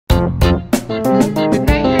Hey,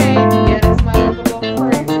 hey, yes, my little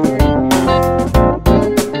friend. I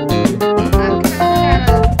kind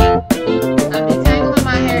of I'm detangling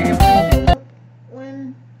my hair every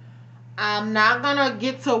when I'm not gonna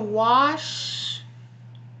get to wash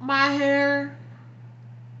my hair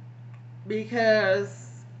because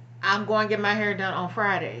I'm going to get my hair done on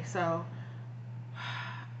Friday. So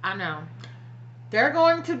I know they're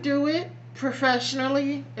going to do it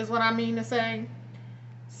professionally, is what I mean to say.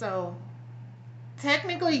 So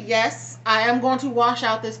technically, yes, I am going to wash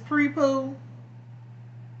out this pre-poo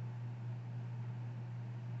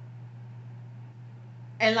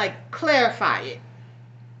and like clarify it.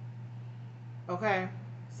 Okay,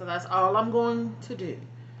 so that's all I'm going to do.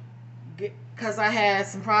 Because I had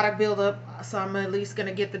some product buildup, so I'm at least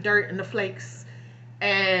gonna get the dirt and the flakes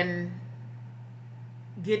and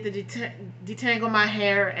get the detangle my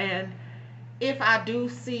hair. And if I do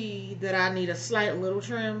see that I need a slight little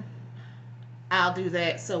trim, I'll do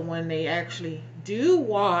that. So when they actually do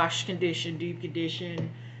wash, condition, deep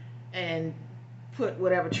condition, and put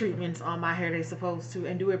whatever treatments on my hair they're supposed to,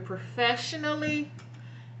 and do it professionally,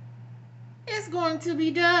 it's going to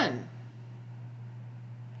be done.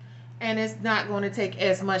 And it's not going to take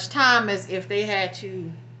as much time as if they had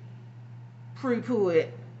to pre-poo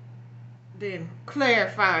it, then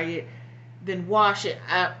clarify it, then wash it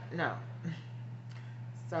out. No.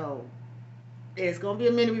 So it's going to be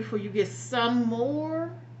a minute before you get some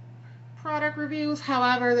more product reviews.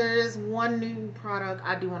 However, there is one new product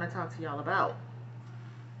I do want to talk to y'all about.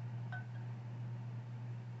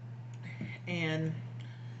 And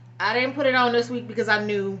I didn't put it on this week because I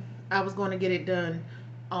knew I was going to get it done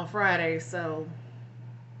on Friday. So,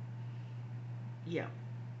 yeah.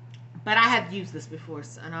 But I have used this before,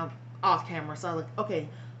 and I'm off camera. So I was like, okay,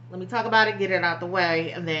 let me talk about it, get it out the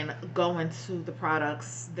way, and then go into the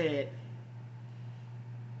products that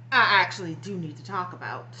I actually do need to talk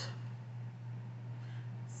about.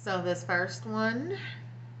 So this first one,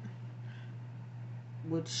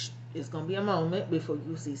 which is going to be a moment before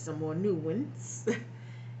you see some more new ones.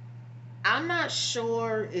 I'm not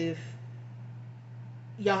sure if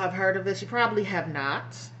y'all have heard of this. You probably have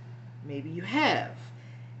not. Maybe you have.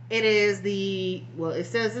 It is it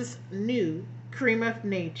says it's new Cream of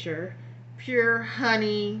Nature, pure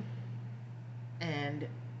honey and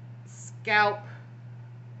scalp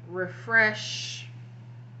refresh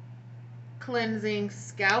cleansing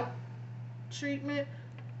scalp treatment.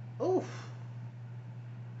 Oof.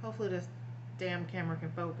 Hopefully this damn camera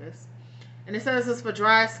can focus. And it says it's for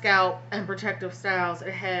dry scalp and protective styles.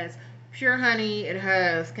 It has pure honey, it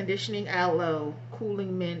has conditioning aloe,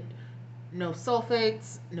 cooling mint, no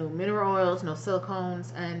sulfates, no mineral oils, no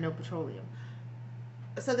silicones, and no petroleum.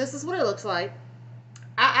 So this is what it looks like.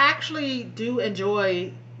 I actually do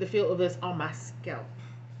enjoy the feel of this on my scalp.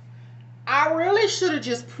 I really should have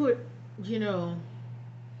just put, you know,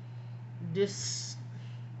 this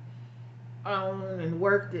on and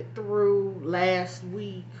worked it through last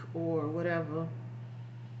week or whatever.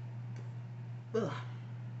 Ugh.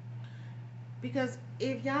 Because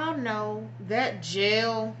if y'all know that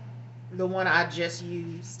gel, the one I just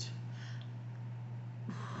used,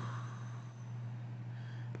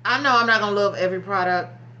 I know I'm not gonna love every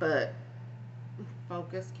product, but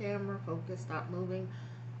focus camera, focus, stop moving.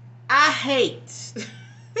 I hate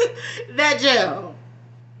that gel.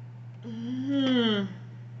 Hmm.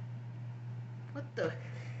 What the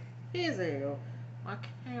hell? My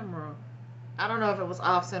camera. I don't know if it was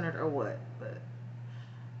off centered or what, but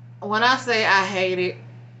when I say I hate it,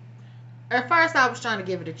 at first I was trying to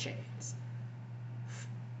give it a chance.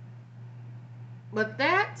 But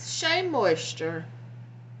that Shea Moisture,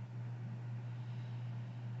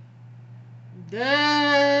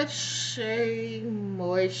 that Shea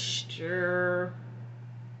Moisture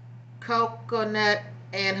coconut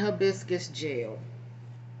and hibiscus gel,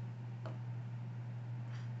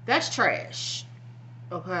 that's trash.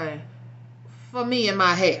 Okay. For me and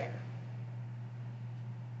my hair.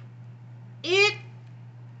 It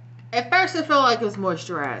At first it felt like it was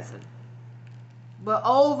moisturizing. But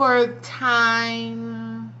over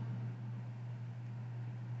time,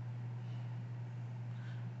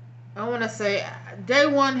 I want to say day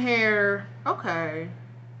one hair, okay.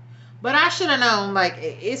 But I should have known, like,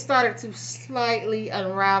 it started to slightly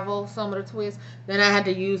unravel some of the twists. Then I had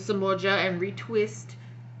to use some more gel and retwist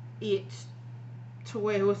it to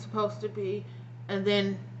where it was supposed to be. And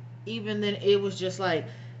then, even then, it was just like,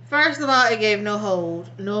 first of all, it gave no hold,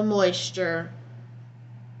 no moisture.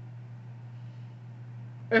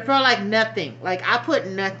 It felt like nothing. Like, I put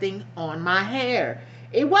nothing on my hair.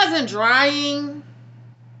 It wasn't drying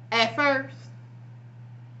at first.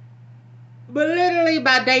 But literally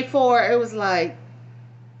by day 4, it was like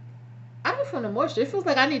I don't feel the moisture. It feels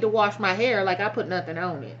like I need to wash my hair. Like I put nothing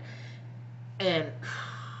on it, and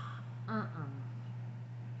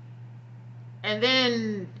and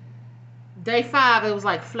then day 5, it was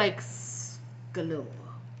like flakes galore.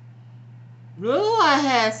 Ooh, I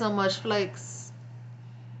had so much flakes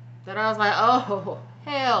that I was like, oh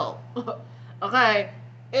hell. Okay,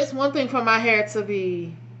 it's one thing for my hair to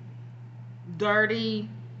be dirty,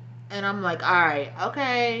 and I'm like, all right,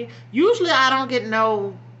 okay. Usually I don't get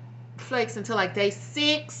no flakes until like day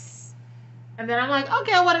 6, and then I'm like,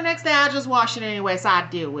 okay, well the next day I just wash it anyway, so I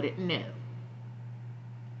deal with it. No,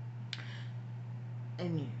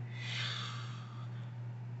 and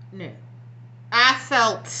no, I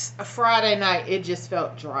felt a Friday night. It just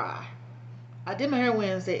felt dry. I did my hair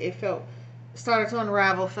Wednesday. It felt started to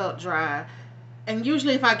unravel, felt dry. And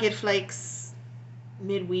usually, if I get flakes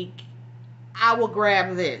midweek, I will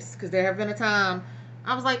grab this because there have been a time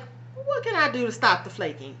I was like, what can I do to stop the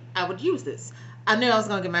flaking? I would use this. I knew I was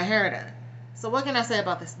gonna get my hair done. So what can I say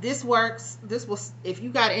about this? This works. This will. If you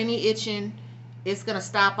got any itching, it's gonna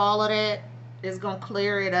stop all of that. It's gonna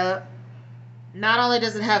clear it up. Not only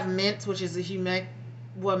does it have mint, which is a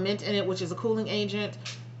mint in it, which is a cooling agent.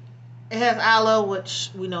 It has aloe,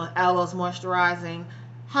 which we know aloe is moisturizing.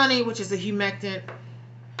 Honey, which is a humectant.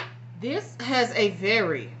 This has a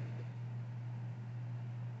very,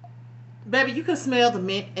 baby, you can smell the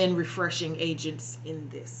mint and refreshing agents in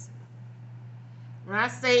this. When I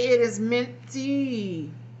say it is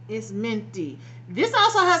minty, it's minty. This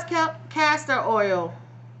also has castor oil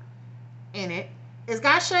in it. It's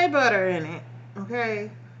got shea butter in it. Okay,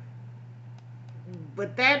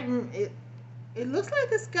 but it looks like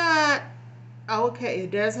it's got. Oh, okay,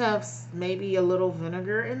 it does have maybe a little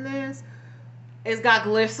vinegar in this. It's got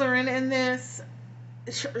glycerin in this.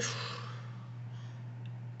 It's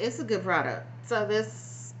a good product. So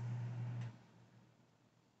this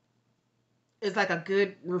is like a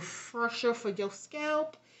good refresher for your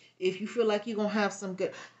scalp. If you feel like you're gonna have some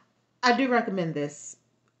good, I do recommend this.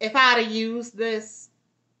 If I'd have used this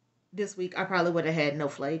week, I probably would have had no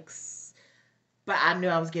flakes. But I knew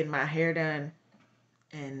I was getting my hair done,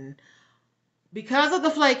 and because of the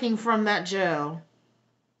flaking from that gel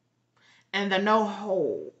and the no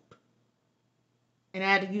hold, and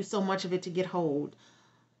I had to use so much of it to get hold,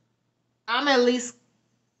 I'm at least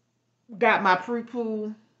got my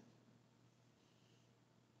pre-poo,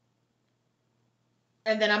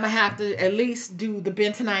 and then I'm gonna have to at least do the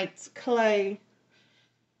bentonite clay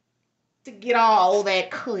to get all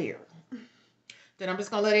that clear. Then I'm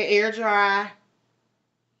just gonna let it air dry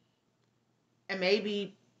and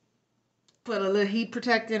maybe put a little heat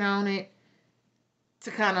protectant on it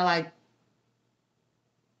to kind of like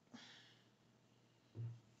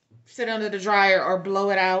sit under the dryer or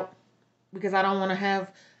blow it out because I don't want to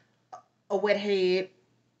have a wet head,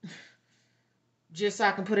 just so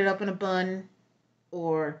I can put it up in a bun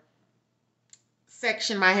or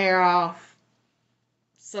section my hair off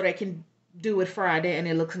so they can do it Friday and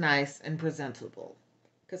it looks nice and presentable.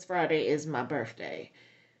 Because Friday is my birthday.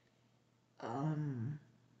 Um,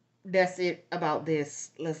 that's it about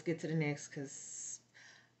this. Let's get to the next because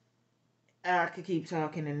I could keep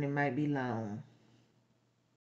talking and it might be long.